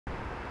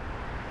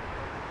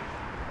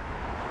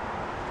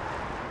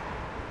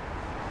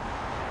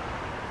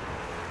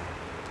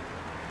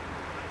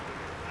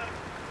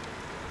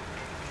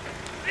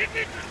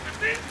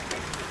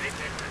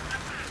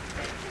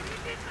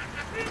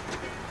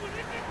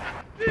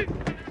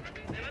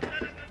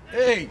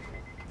Hey,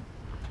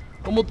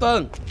 ¿cómo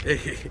están?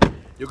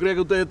 Yo creía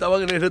que ustedes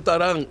estaban en el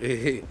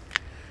restaurante.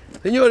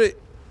 Señores,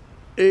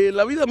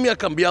 la vida mía ha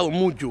cambiado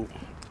mucho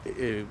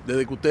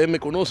desde que ustedes me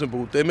conocen,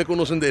 porque ustedes me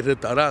conocen del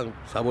restaurante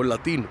Sabor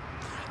Latino.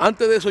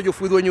 Antes de eso yo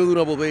fui dueño de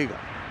una bodega,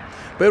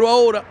 pero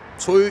ahora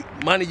soy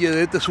manager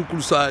de este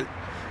sucursal,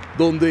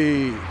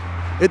 donde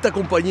esta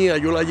compañía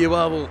yo la he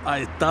llevado a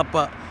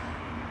etapas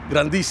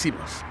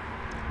grandísimas,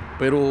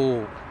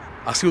 pero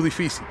ha sido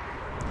difícil.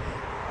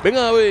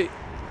 Vengan a ver,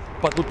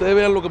 para que ustedes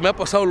vean lo que me ha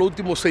pasado los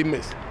últimos 6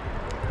 meses.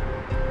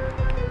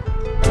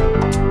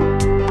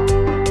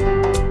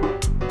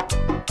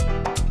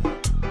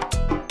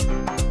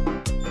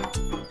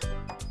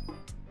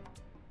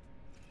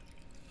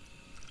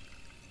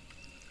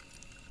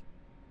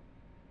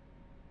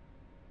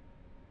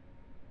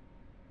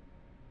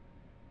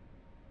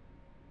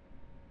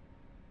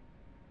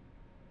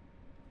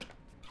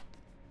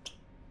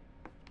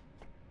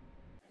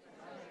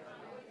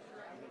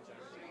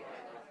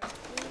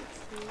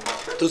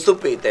 ¿Tú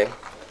supiste?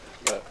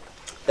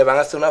 Le van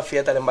a hacer una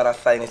fiesta al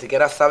embarazada y ni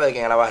siquiera sabe de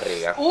quién es la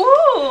barriga.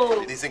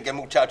 Dicen que el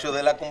muchacho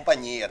de la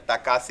compañía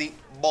está casi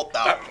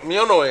botado.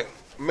 Mío no es,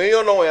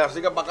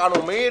 así que para acá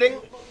no miren,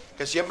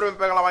 que siempre me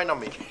pega la vaina a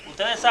mí.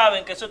 Ustedes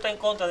saben que eso está en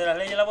contra de las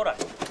leyes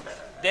laborales.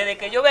 Desde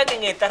que yo vea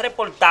que está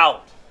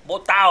reportado,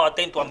 votado,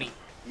 atento a mí.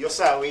 Yo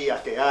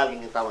sabía que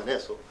alguien estaba en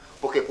eso,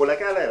 porque por la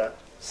escalera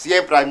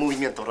siempre hay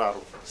movimientos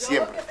raros,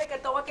 siempre. Yo que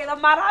todo va a quedar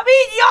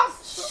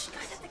maravilloso.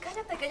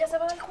 Cállate, que ella se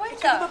va a dar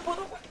cuenta. No me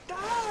puedo aguantar.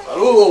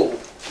 ¡Saludos!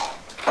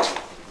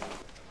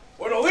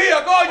 ¡Buenos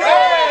días, coño!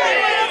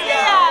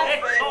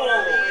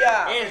 ¡Buenos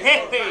días! ¡El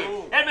jefe!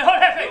 ¡El mejor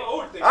jefe!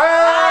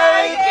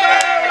 ¡Ay,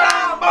 qué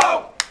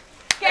lambón!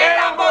 ¡Qué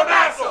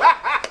lambonazo!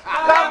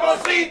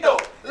 ¡Lamboncito!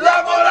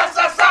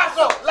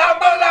 ¡Lambonazazazo!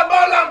 ¡Lambón,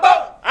 lambón,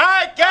 lambón!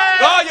 ¡Ay, qué!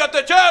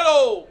 ¡Cállate,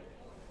 Chelo!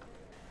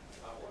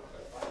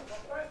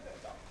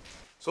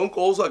 Son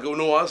cosas que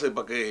uno hace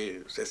para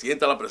que se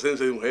sienta la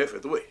presencia de un jefe,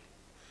 ¿tú ves?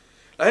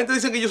 La gente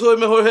dice que yo soy el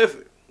mejor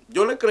jefe.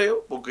 Yo le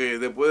creo, porque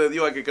después de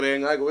Dios hay que creer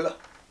en algo, ¿verdad?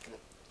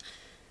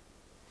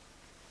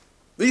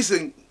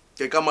 Dicen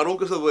que el camarón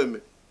que se duerme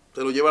se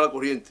lo lleva la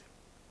corriente.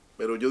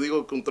 Pero yo digo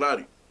el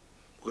contrario.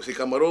 Porque si el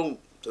camarón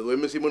se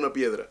duerme encima de una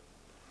piedra,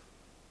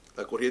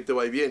 la corriente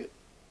va y viene.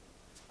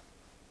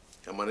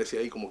 Y amanece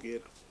ahí como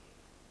quiera.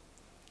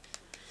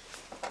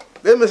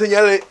 Déjenme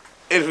enseñarle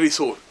el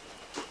risol.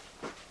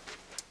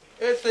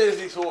 Este es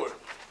el risol.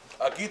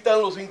 Aquí están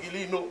los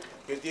inquilinos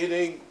que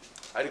tienen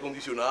aire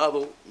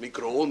acondicionado,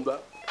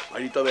 microondas,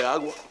 varita de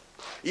agua.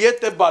 Y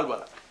este es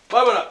Bárbara.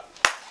 Bárbara,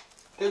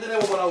 ¿qué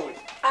tenemos para hoy?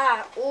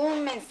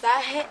 Un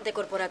mensaje de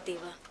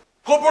corporativa.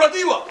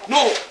 ¿Corporativa?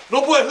 No,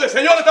 no puede ser.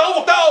 Señores, estamos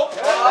votados.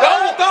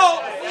 Estamos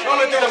votados. No,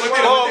 mentira.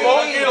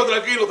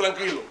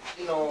 Tranquilo.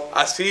 No.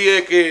 Así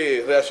es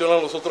que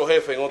reaccionan los otros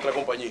jefes en otra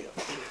compañía.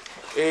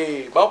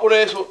 Vamos a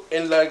poner eso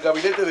en el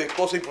gabinete de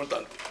cosas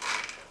importantes.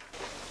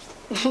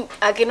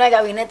 Aquí no hay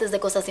gabinetes de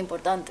cosas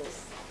importantes.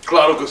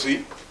 Claro que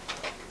sí.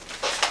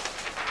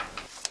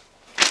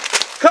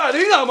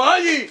 ¡Karina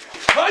Maggi!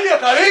 ¡Vaya,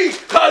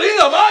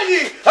 ¡Karina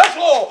Maggi!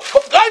 ¡Eso!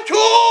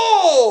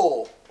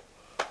 ¡Gancho!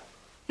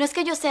 No es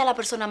que yo sea la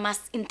persona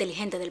más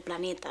inteligente del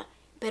planeta,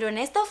 pero en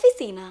esta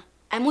oficina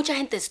hay mucha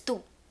gente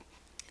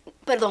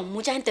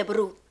mucha gente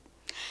bruta.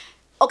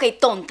 Ok,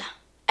 tonta.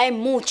 Hay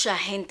mucha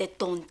gente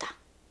tonta.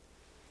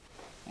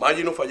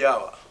 Maggi no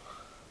fallaba.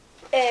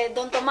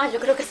 Don Tomás, yo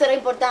creo que eso era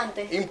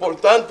importante.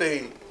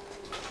 Importante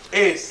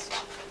es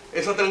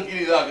esa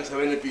tranquilidad que se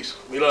ve en el piso.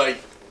 Mira ahí.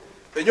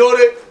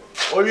 Señores,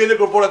 hoy viene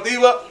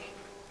corporativa.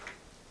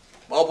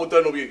 Vamos a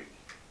portarnos bien.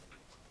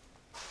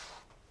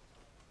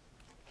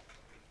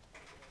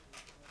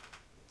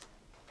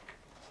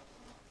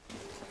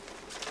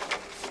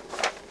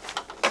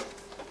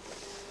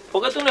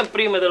 ¿Por qué tú no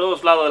imprimes de los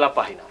dos lados de la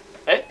página?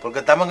 Porque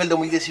estamos en el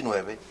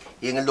 2019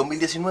 y en el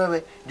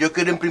 2019 yo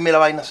quiero imprimir la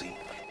vaina así.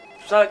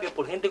 Tú sabes que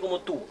por gente como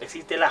tú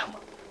existe el asma.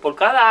 Por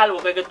cada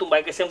árbol que hay que tumbar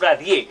hay que sembrar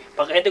 10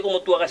 para que gente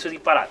como tú haga ese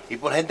disparate. Y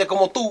por gente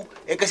como tú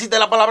es que existe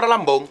la palabra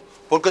lambón,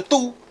 porque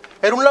tú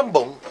eres un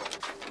lambón.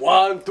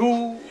 1, 2,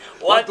 1,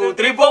 2,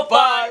 3, 4,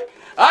 5.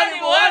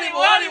 ¡Ánimo,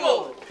 ánimo,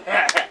 ánimo!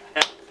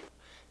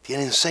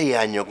 Tienen 6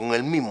 años con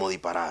el mismo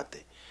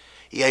disparate.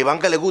 Y a Iván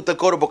que le gusta el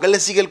coro, porque él le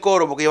sigue el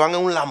coro, porque Iván es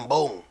un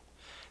lambón.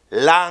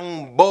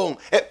 Lambón.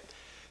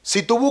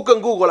 Si tú buscas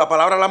en Google la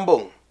palabra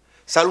lambón,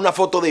 sale una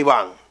foto de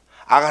Iván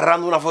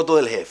agarrando una foto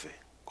del jefe,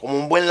 como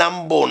un buen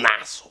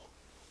lambonazo.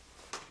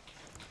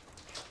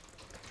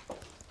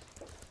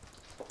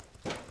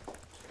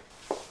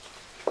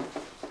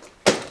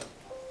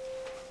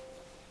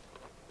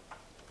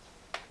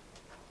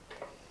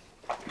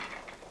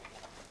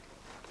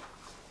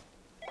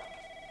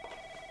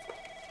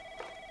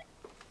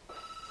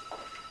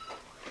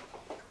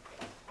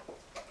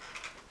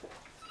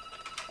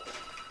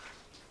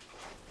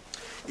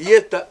 Y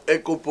esta es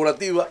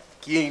corporativa,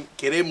 quien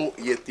queremos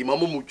y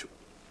estimamos mucho.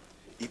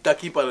 Y está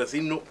aquí para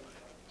decirnos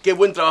qué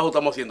buen trabajo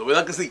estamos haciendo,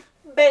 ¿verdad que sí?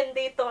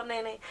 Bendito,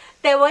 nene.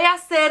 Te voy a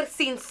ser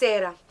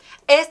sincera.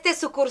 Este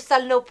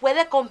sucursal no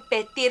puede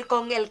competir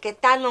con el que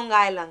está en Long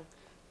Island.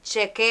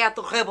 Chequea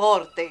tu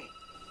reporte.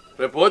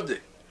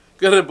 ¿Reporte?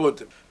 ¿Qué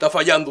reporte? Está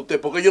fallando usted,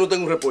 ¿por qué yo no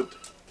tengo un reporte?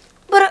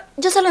 Pero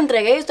yo se lo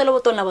entregué y usted lo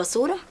botó en la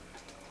basura.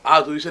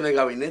 Ah, tú dices en el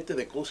gabinete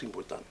de cosas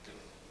importantes.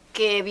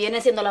 Que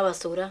viene siendo la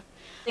basura.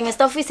 En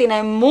esta oficina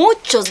hay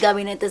muchos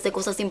gabinetes de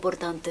cosas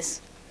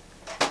importantes.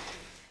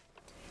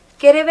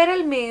 ¿Quiere ver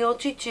el mío,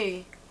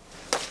 Chichi?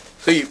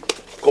 Sí,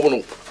 cómo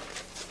no.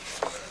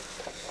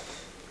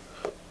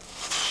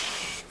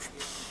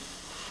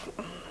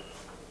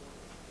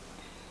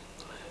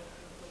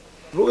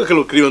 ¿Por qué es que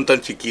lo escriban tan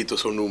chiquitos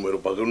esos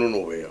números para que uno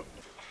no vea?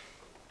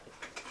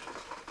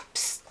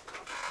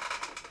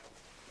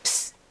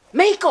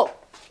 ¡México!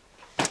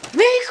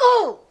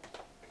 ¡México!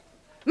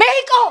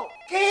 ¡México!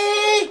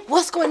 ¿Qué?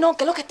 What's going on?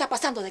 ¿Qué es lo que está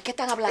pasando? ¿De qué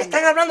están hablando?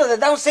 Están hablando de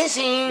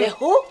downsizing. ¿De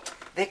who?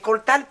 De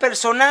cortar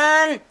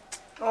personal.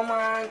 No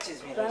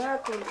manches, mira.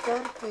 Para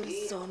cortar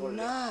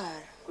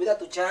personal. Cuida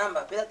tu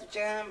chamba, cuida tu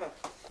chamba.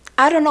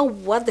 I don't know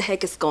what the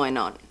heck is going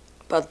on,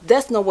 but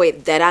there's no way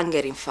that I'm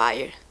getting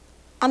fired.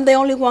 I'm the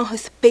only one who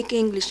speaks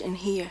English in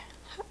here.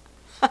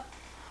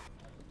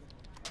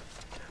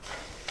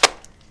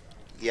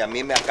 Y a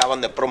mí me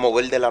acaban de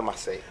promover del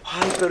almacén.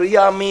 Ay, pero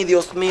ya a mí,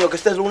 Dios mío, que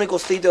este es el único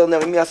sitio donde a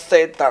mí me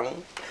aceptan.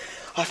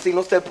 Así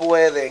no se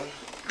puede.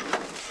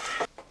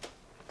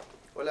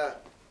 Hola,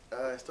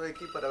 estoy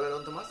aquí para ver a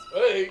don Tomás.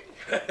 ¡Ey!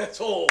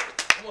 Eso,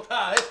 ¿cómo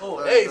está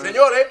eso? ¡Ey,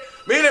 señores!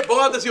 Miren,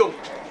 pongan atención.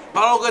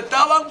 Para los que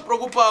estaban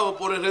preocupados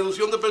por la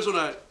reducción de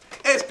personal,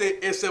 este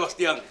es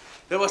Sebastián.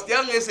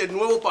 Sebastián es el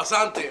nuevo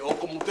pasante, o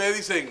como ustedes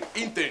dicen,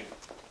 intern.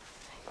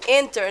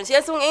 Intern. Si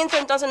es un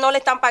intern, entonces no le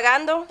están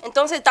pagando.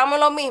 Entonces estamos en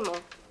lo mismo.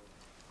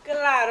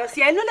 Claro,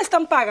 si a él no le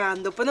están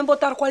pagando, pueden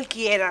votar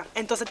cualquiera.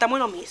 Entonces estamos en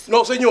lo mismo.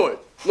 No,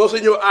 señor. No,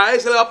 señor. A él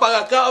se le va a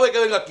pagar cada vez que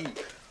venga aquí.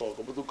 No,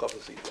 cómprate un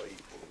cafecito ahí.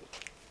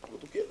 Como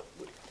tú quieras.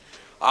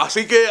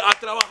 Así que a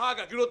trabajar,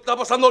 que aquí no está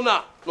pasando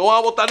nada. No va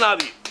a votar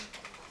nadie.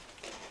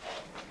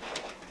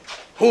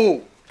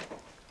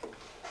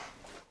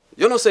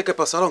 Yo no sé qué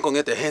pasaron con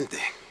esta gente.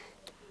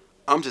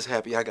 I'm just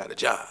happy I got a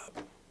job.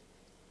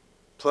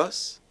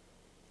 Plus,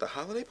 the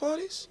holiday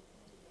parties?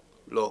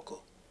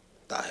 Loco,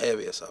 está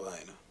heavy esa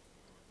vaina.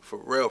 For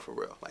real, for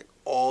real. Like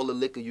all the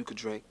liquor you could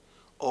drink,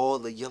 all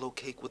the yellow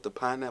cake with the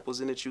pineapples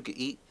in it you could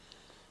eat,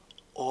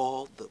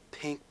 all the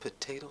pink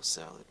potato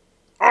salad.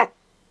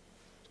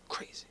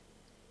 Crazy.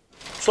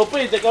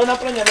 Sopite, que hay una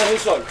preña de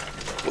risol.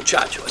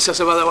 Muchacho, ese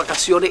se va de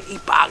vacaciones y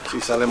paga.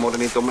 Si sale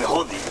morenito, me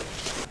jodí.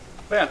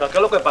 Ven acá, ¿qué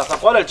es lo que pasa?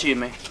 ¿Cuál es el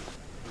chisme?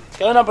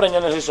 ¿Qué hay una preña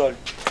en el risol?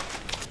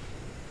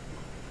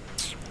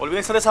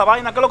 Olvídense de esa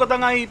vaina, ¿qué es lo que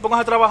están ahí?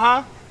 Pónganse a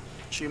trabajar.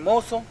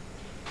 Chimoso.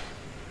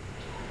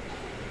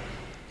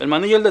 El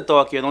manager de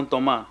todo aquí es don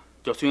Tomás.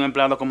 Yo soy un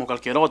empleado como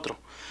cualquier otro.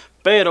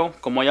 Pero,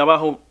 como allá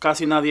abajo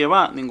casi nadie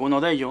va, ninguno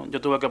de ellos,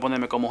 yo tuve que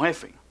ponerme como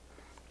jefe.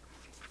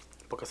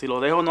 Porque si lo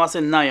dejo, no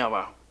hacen nada ahí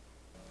abajo.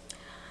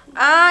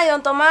 Ay,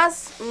 don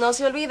Tomás, no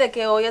se olvide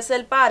que hoy es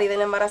el party de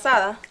la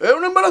embarazada. ¿Es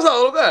una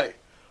embarazada lo que hay?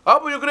 Ah,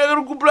 pues yo creía que era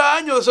un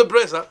cumpleaños de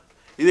sorpresa.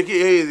 ¿Y de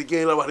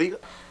quién es la barriga?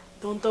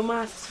 Don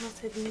Tomás, eso no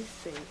se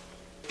dice.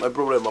 No hay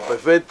problema,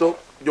 perfecto.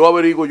 Yo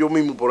averiguo yo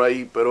mismo por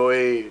ahí, pero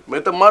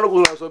metan mano con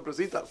una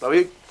sorpresita, ¿está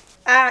bien?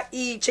 Ah,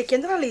 y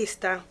chequeando la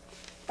lista,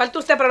 falta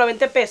usted para los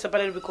 20 pesos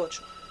para el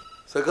bizcocho.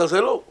 ¿Se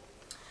canceló?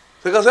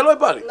 ¿Se canceló el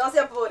party? No se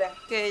apure,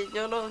 que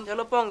yo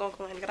lo pongo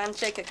con el gran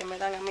cheque que me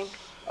dan a mí.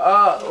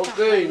 Ah, ok,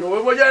 nos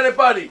vemos ya en el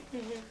party.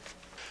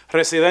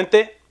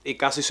 Residente y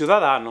casi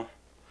ciudadano.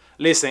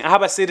 Listen, I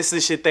have a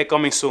citizenship test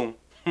coming soon.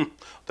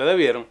 Ustedes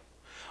vieron.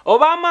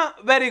 Obama,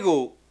 very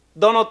good.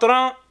 Donald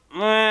Trump,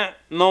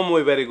 no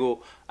muy very good.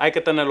 Hay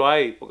que tenerlo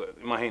ahí, porque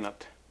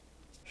imagínate.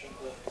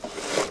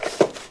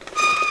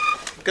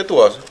 ¿Qué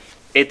tú haces?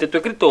 Este es tu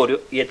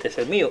escritorio y este es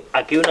el mío.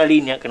 Aquí hay una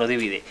línea que nos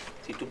divide.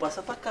 Si tú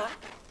pasas para acá,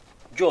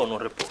 yo no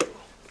repruebo.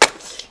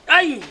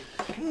 ¡Ay!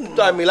 ¿Tú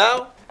estás a mi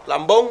lado?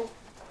 Lambón.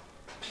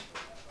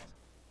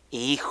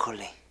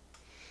 Híjole.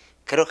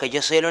 Creo que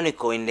yo soy el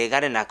único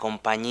ilegal en la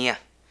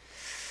compañía.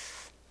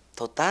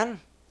 Total.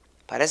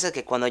 Parece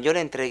que cuando yo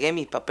le entregué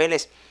mis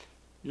papeles,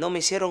 no me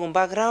hicieron un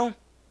background.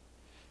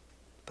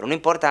 Pero no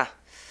importa.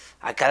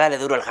 Acá dale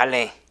duro al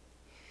jale.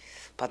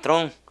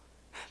 Patrón,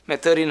 me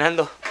estoy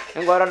orinando.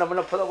 Vengo ahora, no me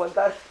lo puedo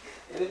aguantar.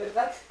 ¿De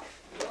verdad?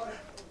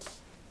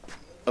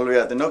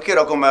 Olvídate, no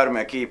quiero comerme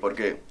aquí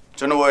porque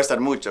yo no voy a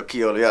estar mucho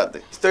aquí,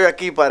 olvídate. Estoy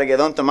aquí para que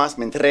don Tomás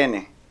me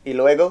entrene y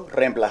luego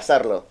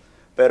reemplazarlo.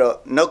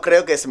 Pero no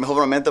creo que es el mejor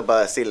momento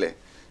para decirle.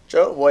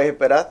 Yo voy a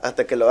esperar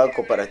hasta que lo haga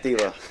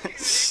cooperativa.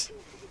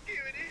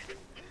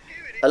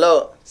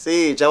 Aló,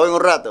 sí, ya voy en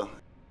un rato.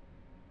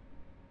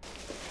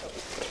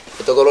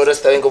 Estos colores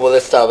está bien como de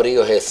este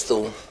abrigo,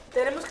 Jesús.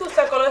 Tenemos que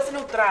usar colores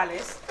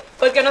neutrales,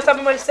 porque no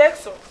sabemos el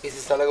sexo. ¿Y si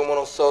sale como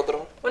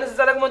nosotros? Bueno, si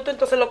sale como tú,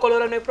 entonces los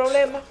colores no hay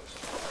problema.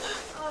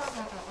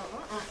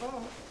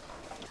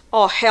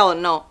 Oh, hell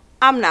no.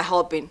 I'm not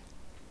helping.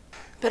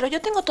 Pero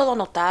yo tengo todo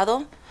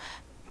anotado.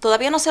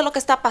 Todavía no sé lo que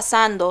está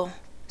pasando.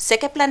 Sé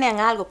que planean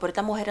algo, pero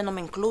estas mujeres no me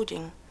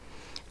incluyen.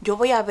 Yo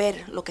voy a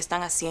ver lo que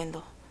están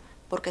haciendo.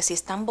 Porque si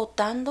están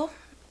votando,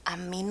 a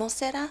mí no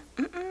será.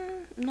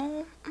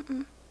 No.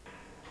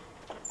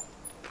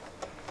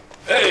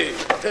 ¡Ey!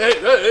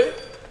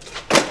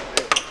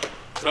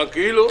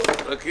 Tranquilo,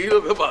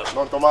 ¿qué pasa?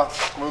 Don Tomás,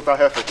 ¿cómo está,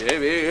 jefe?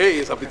 Bien,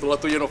 esa pistola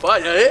tuya no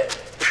falla, ¿eh?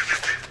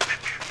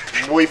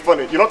 Muy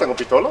funny. Yo no tengo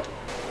pistola.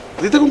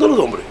 ¿A ti te gustan los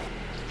hombres?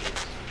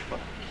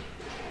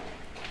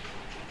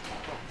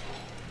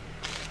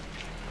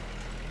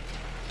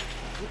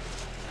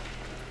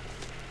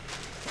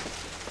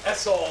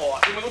 Eso,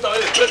 así me gusta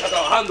ver la empresa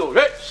trabajando.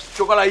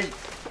 Chócala ahí.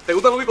 ¿Te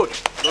gustan los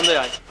bizcochos? ¿Dónde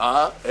hay?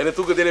 Ah, eres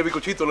tú que tienes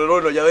bizcochito en el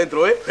horno allá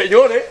adentro, ¿eh?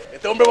 Señores,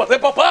 este hombre va a ser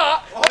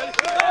papá. Para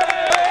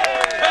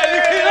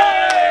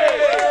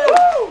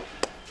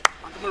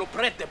que me lo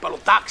preste para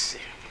los taxis.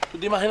 ¿Tú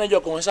te imaginas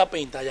yo con esa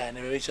pinta allá en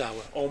el baby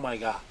shower? Oh my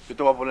God. Yo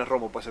te voy a poner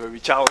romo para ese baby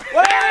shower. ¿Qué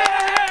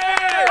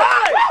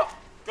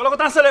es lo que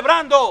están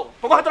celebrando?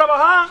 ¿Póngase a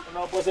trabajar?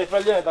 No, pues se fue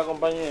esta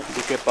compañía.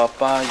 Y que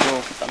papá y yo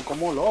están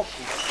como locos.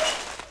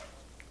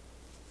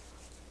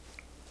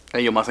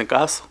 Ellos me hacen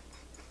caso.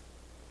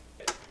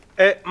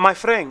 My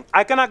friend,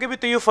 I cannot give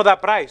it to you for that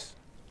price.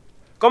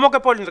 ¿Cómo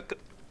que por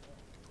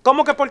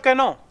qué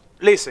no?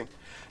 Listen,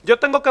 yo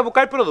tengo que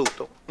buscar el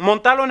producto,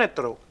 montarlo en el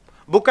truck,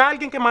 buscar a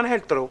alguien que maneje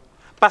el truck,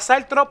 pasar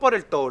el truck por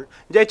el toll,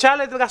 y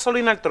echarle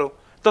gasolina al truck.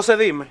 Entonces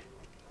dime.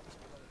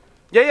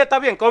 Ya está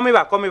bien, call me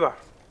back.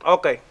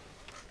 Ok.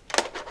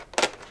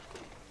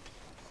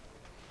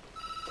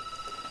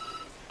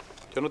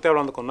 Yo no estoy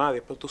hablando con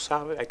nadie, pero tú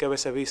sabes, hay que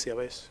verse bici a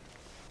veces.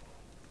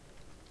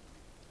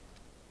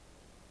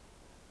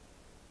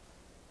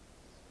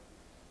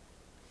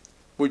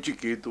 Muy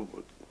chiquito.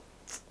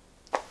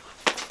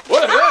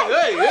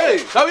 ¡Ey!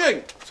 ¿Está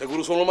bien?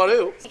 Seguro son los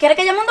mareos. ¿Quieres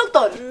que llame a un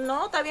doctor?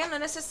 No, está bien, no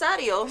es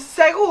necesario.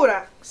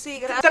 ¿Segura? Sí,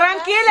 gracias.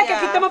 Tranquila, que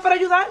aquí estamos para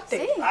ayudarte.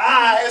 Sí.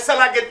 Ah, esa es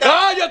la que está.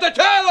 ¡Cállate,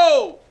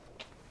 Chelo!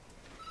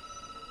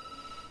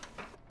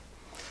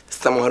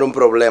 Esta mujer es un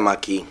problema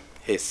aquí,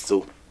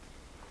 Jesús.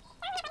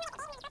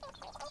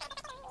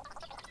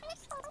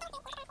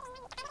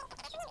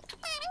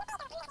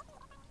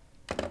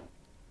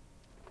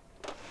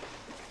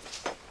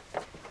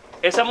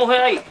 Esa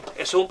mujer ahí,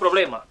 eso es un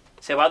problema.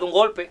 Se va de un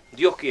golpe,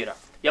 Dios quiera.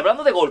 Y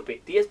hablando de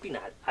golpe, tía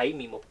Espinal, ahí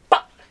mismo,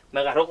 ¡pa! Me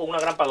agarró con una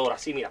grampadora,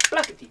 así, mira,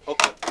 plástico.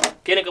 Okay.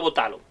 Tiene que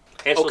votarlo.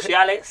 Redes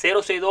sociales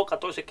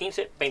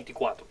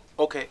 062-1415-24.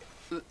 Ok.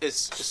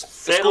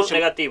 Cero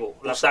negativo,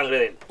 la sangre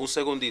de él. Un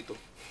segundito.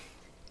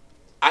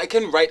 I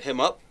can write him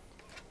up.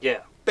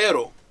 Yeah.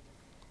 Pero,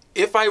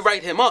 if I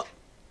write him up,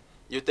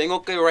 yo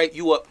tengo que write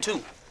you up too.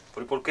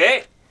 ¿Por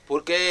qué?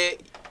 Porque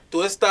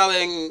tú estabas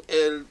en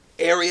el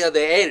area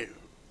de él.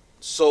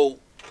 So,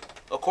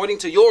 according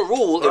to your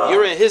rule, if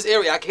you're in his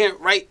area, I can't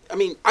write. I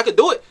mean, I could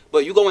do it,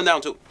 but you going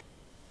down too.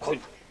 Wait.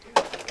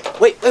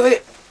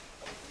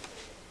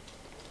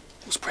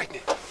 Who's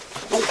pregnant?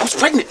 No, who's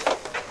pregnant?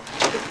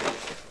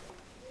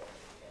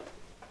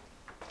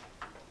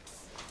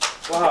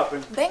 What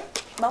happened? Ven,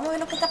 vamos a ver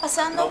lo que está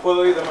pasando. No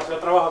puedo ir,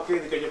 demasiado trabajo aquí,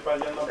 que yo para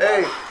allá no.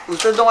 Ey,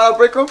 ¿usted toma el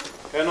break?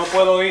 Que no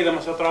puedo ir,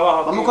 demasiado trabajo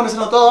aquí. Vamos a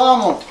conocerlo todo,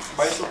 vamos.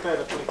 Váyanse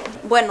ustedes, please.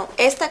 Bueno,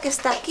 esta que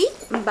está aquí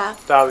va.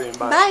 Está bien,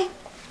 bye. Bye.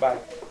 Bye.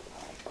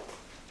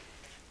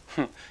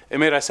 Y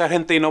mira, ese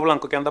argentino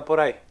blanco que anda por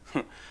ahí,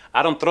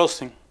 I don't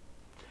trust him.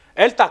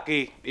 Él está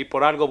aquí y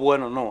por algo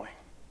bueno no es.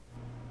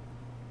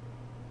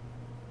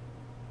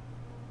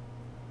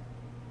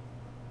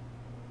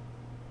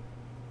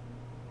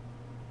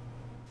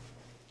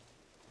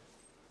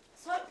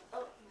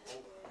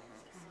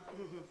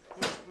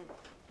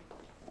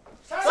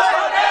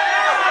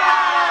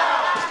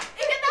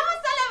 ¿Y qué estamos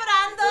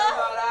celebrando?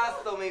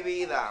 Embarazo, mi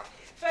vida.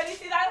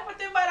 Felicidades por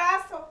tu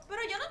embarazo.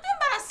 Pero yo no estoy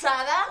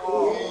embarazada.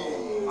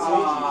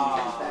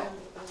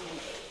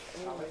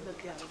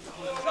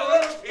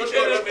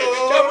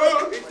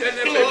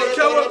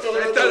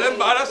 Está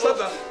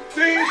embarazada.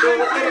 Sí,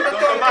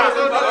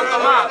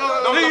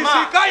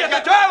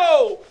 cállate,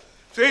 Chelo.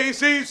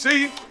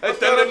 Sí,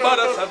 está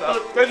embarazada.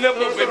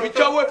 Tenemos baby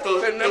shower,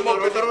 tenemos...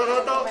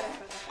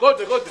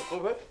 Corte.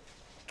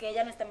 Que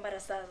ella no está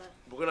embarazada.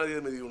 ¿Por qué nadie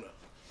me dio una?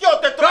 Yo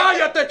te estoy...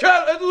 ¡Cállate,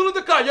 Chelo! ¡Tú no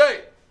te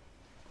calles!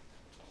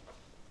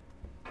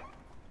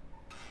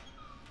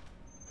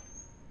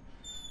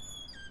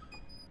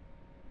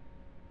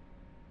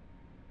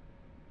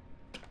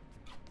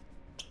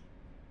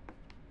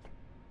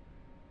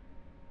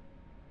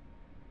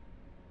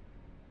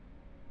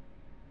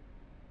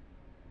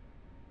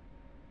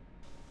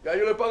 Ya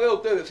yo le pagué a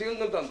ustedes, sigan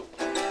cantando.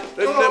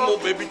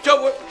 Tenemos baby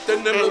shower,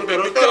 tenemos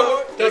baby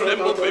shower,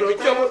 tenemos baby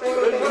shower,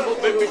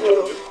 tenemos baby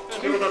shower.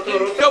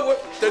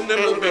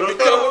 Tenemos baby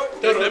shower,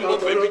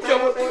 tenemos baby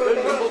shower,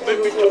 tenemos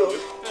baby shower.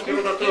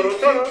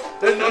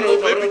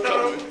 Tenemos baby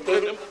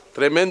shower.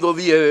 Tremendo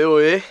día de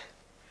hoy, ¿eh?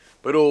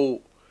 Pero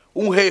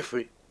un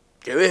jefe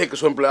que deje que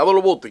sus empleados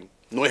lo voten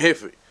no es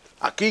jefe.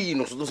 Aquí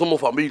nosotros somos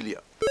familia.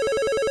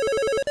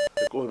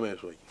 Cógeme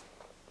eso ahí.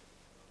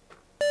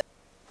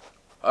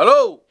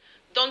 ¡Aló!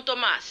 Don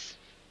Tomás,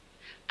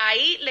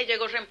 ahí le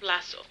llegó el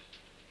reemplazo.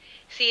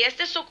 Si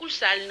este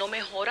sucursal no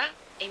mejora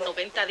en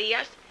 90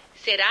 días,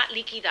 será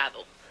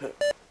liquidado.